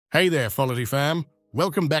Hey there, Folity fam.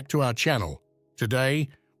 Welcome back to our channel. Today,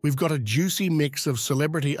 we've got a juicy mix of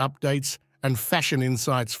celebrity updates and fashion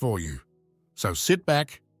insights for you. So sit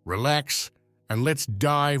back, relax, and let's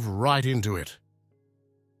dive right into it.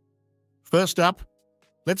 First up,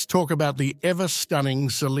 let's talk about the ever-stunning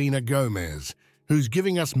Selena Gomez, who's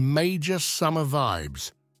giving us major summer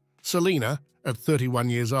vibes. Selena, at 31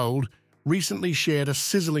 years old, recently shared a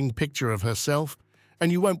sizzling picture of herself,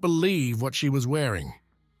 and you won't believe what she was wearing.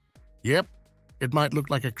 Yep, it might look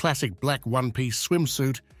like a classic black one-piece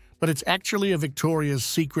swimsuit, but it's actually a Victoria's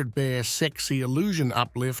Secret Bare sexy illusion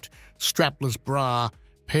uplift strapless bra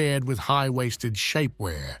paired with high-waisted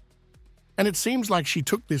shapewear. And it seems like she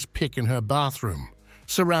took this pic in her bathroom,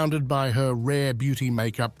 surrounded by her rare beauty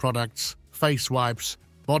makeup products, face wipes,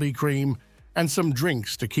 body cream, and some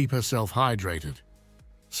drinks to keep herself hydrated.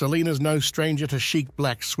 Selena's no stranger to chic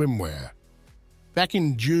black swimwear. Back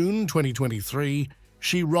in June 2023,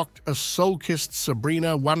 she rocked a soul-kissed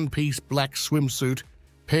Sabrina one-piece black swimsuit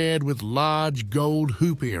paired with large gold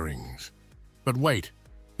hoop earrings. But wait,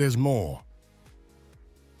 there's more.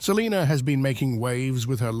 Selena has been making waves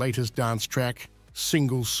with her latest dance track,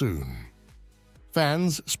 Single Soon.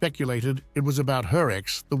 Fans speculated it was about her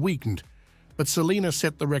ex, The Weeknd, but Selena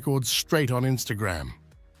set the record straight on Instagram.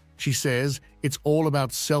 She says it's all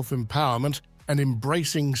about self-empowerment and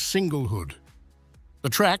embracing singlehood. The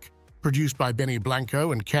track, produced by Benny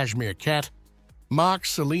Blanco and Cashmere Cat, marks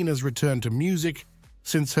Selena's return to music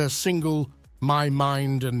since her single My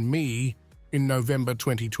Mind and Me in November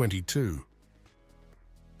 2022.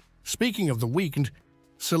 Speaking of The Weeknd,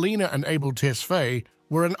 Selena and Abel Tesfaye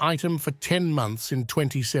were an item for 10 months in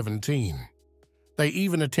 2017. They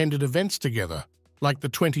even attended events together, like the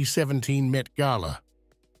 2017 Met Gala.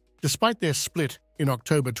 Despite their split in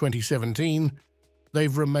October 2017,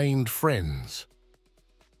 they've remained friends.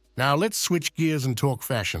 Now let's switch gears and talk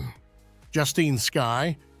fashion. Justine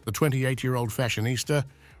Skye, the 28-year-old fashionista,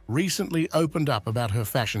 recently opened up about her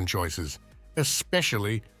fashion choices,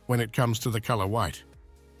 especially when it comes to the color white.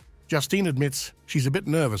 Justine admits she's a bit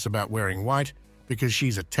nervous about wearing white because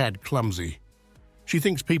she's a tad clumsy. She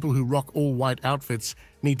thinks people who rock all-white outfits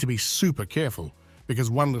need to be super careful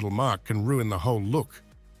because one little mark can ruin the whole look.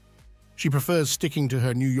 She prefers sticking to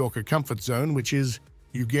her New Yorker comfort zone, which is,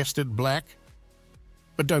 you guessed it, black.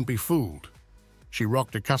 But don't be fooled. She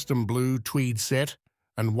rocked a custom blue tweed set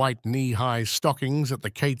and white knee-high stockings at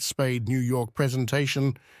the Kate Spade New York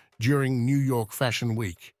presentation during New York Fashion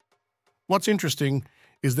Week. What's interesting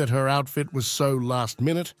is that her outfit was so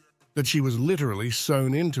last-minute that she was literally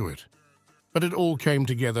sewn into it. But it all came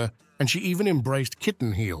together, and she even embraced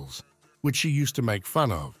kitten heels, which she used to make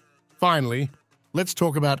fun of. Finally, let's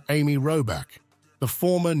talk about Amy Robach, the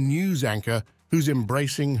former news anchor who's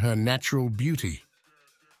embracing her natural beauty.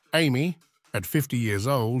 Amy, at 50 years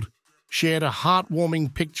old, shared a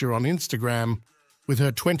heartwarming picture on Instagram with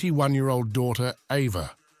her 21-year-old daughter,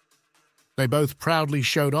 Ava. They both proudly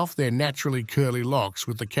showed off their naturally curly locks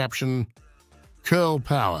with the caption, "Curl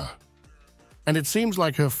Power." And it seems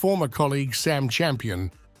like her former colleague, Sam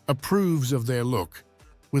Champion, approves of their look,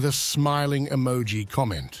 with a smiling emoji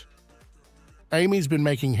comment. Amy's been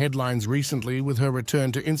making headlines recently with her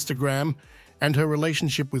return to Instagram and her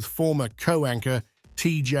relationship with former co-anchor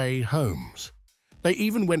TJ Holmes. They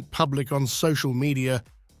even went public on social media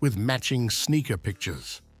with matching sneaker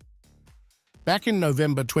pictures. Back in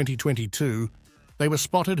November 2022, they were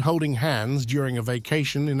spotted holding hands during a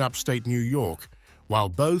vacation in upstate New York, while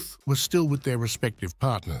both were still with their respective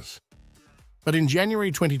partners. But in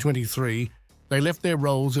January 2023, they left their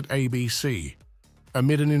roles at ABC,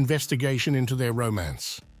 amid an investigation into their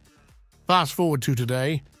romance. Fast forward to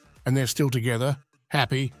today, and they're still together,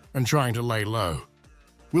 happy, and trying to lay low.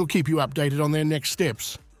 We'll keep you updated on their next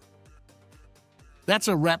steps. That's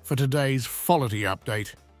a wrap for today's Folity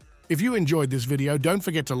update. If you enjoyed this video, don't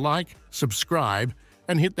forget to like, subscribe,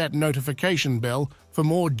 and hit that notification bell for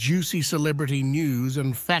more juicy celebrity news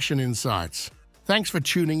and fashion insights. Thanks for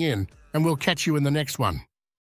tuning in, and we'll catch you in the next one.